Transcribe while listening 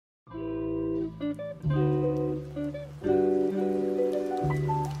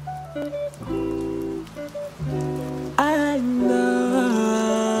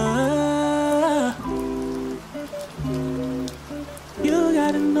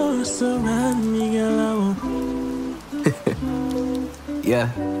know surrounding me, girl, I won't. Yeah.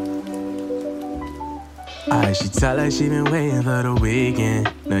 Alright, she tell her she been waiting for the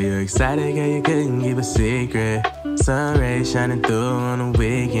weekend. Know you're excited, girl, you couldn't keep a secret. Sun rays shining through on the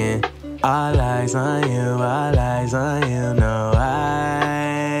weekend. All eyes on you, all eyes on you. No,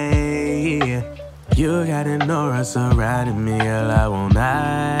 you got an aura surrounding me, girl, I won't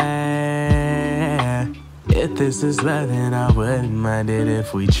lie. If this is love, then I wouldn't mind it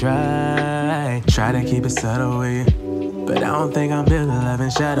if we try. Try to keep it subtle with you, but I don't think I'm built to love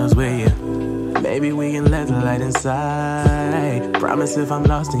in shadows with you. Maybe we can let the light inside. Promise if I'm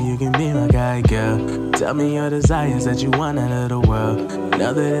lost, then you can be my guide, girl. Tell me your desires that you want out of the world.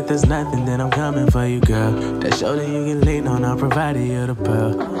 Know that if there's nothing, then I'm coming for you, girl. That shoulder you can lean on, I'll provide you the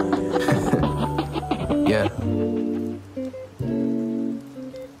pearl. Yeah.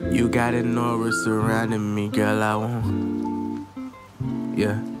 You got an aura surrounding me, girl, I won't.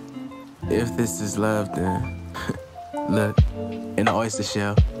 Yeah. If this is love, then look, in the oyster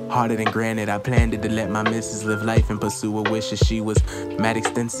shell, harder than granite, I planned it to let my missus live life and pursue her wishes. She was mad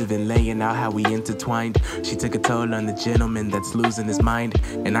extensive in laying out how we intertwined. She took a toll on the gentleman that's losing his mind.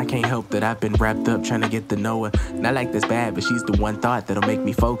 And I can't help that I've been wrapped up trying to get to know her. Not like that's bad, but she's the one thought that'll make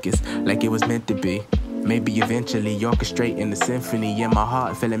me focus like it was meant to be. Maybe eventually orchestrating the symphony in my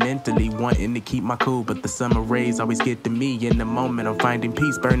heart, feeling mentally wanting to keep my cool, but the summer rays always get to me. In the moment I'm finding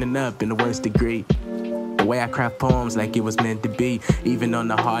peace burning up in the worst degree. The way I craft poems like it was meant to be. Even on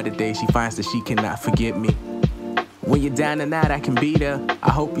the harder day, she finds that she cannot forget me. When you're down and out, I can be there.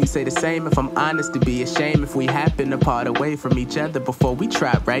 I hope you say the same. If I'm honest, to be a shame if we happen to part away from each other before we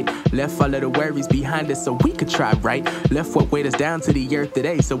try, right? Left all of the worries behind us so we could try, right? Left what weighed us down to the earth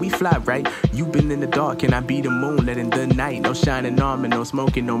today so we fly, right? You've been in the dark and I be the moon, letting the night. No shining armor, no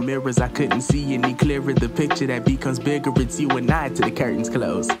smoking, no mirrors. I couldn't see any clearer. The picture that becomes bigger, it's you and I till the curtains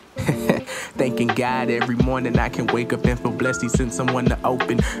close. Thanking God every morning I can wake up and feel blessed. He sent someone to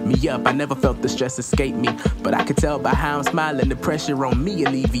open me up. I never felt the stress escape me, but I could tell by how I'm smiling, the pressure on me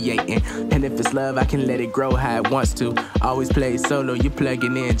alleviating. And if it's love, I can let it grow how it wants to. Always play solo, you're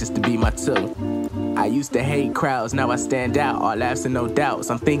plugging in just to be my tool. I used to hate crowds, now I stand out. All laughs and no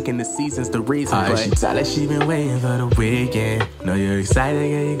doubts, I'm thinking the season's the reason. But she tell her she been waiting for the weekend. Know you're excited,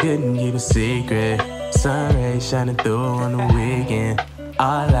 girl, you couldn't keep a secret. Sun rays shining through on the weekend.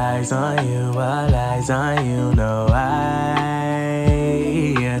 All eyes on you, all eyes on you. No,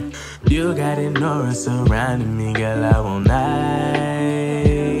 you got an aura surrounding me, girl, I won't lie.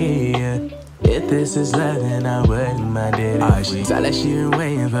 If this is love, then I wouldn't mind it. She tell her she been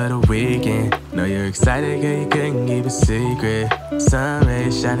waiting for the weekend. Know you're excited, girl, you couldn't keep a secret. Sun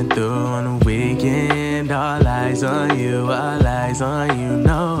rays shining through on the weekend. All eyes on you, all eyes on you.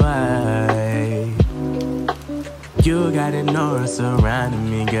 No, you got an aura surrounding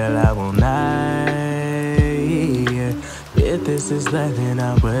me, girl, I won't lie. If this is love, then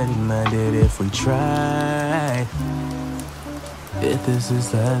I wouldn't mind it if we try. If this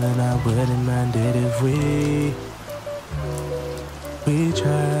is love, then I wouldn't mind it if we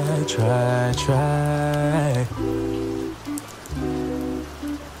try.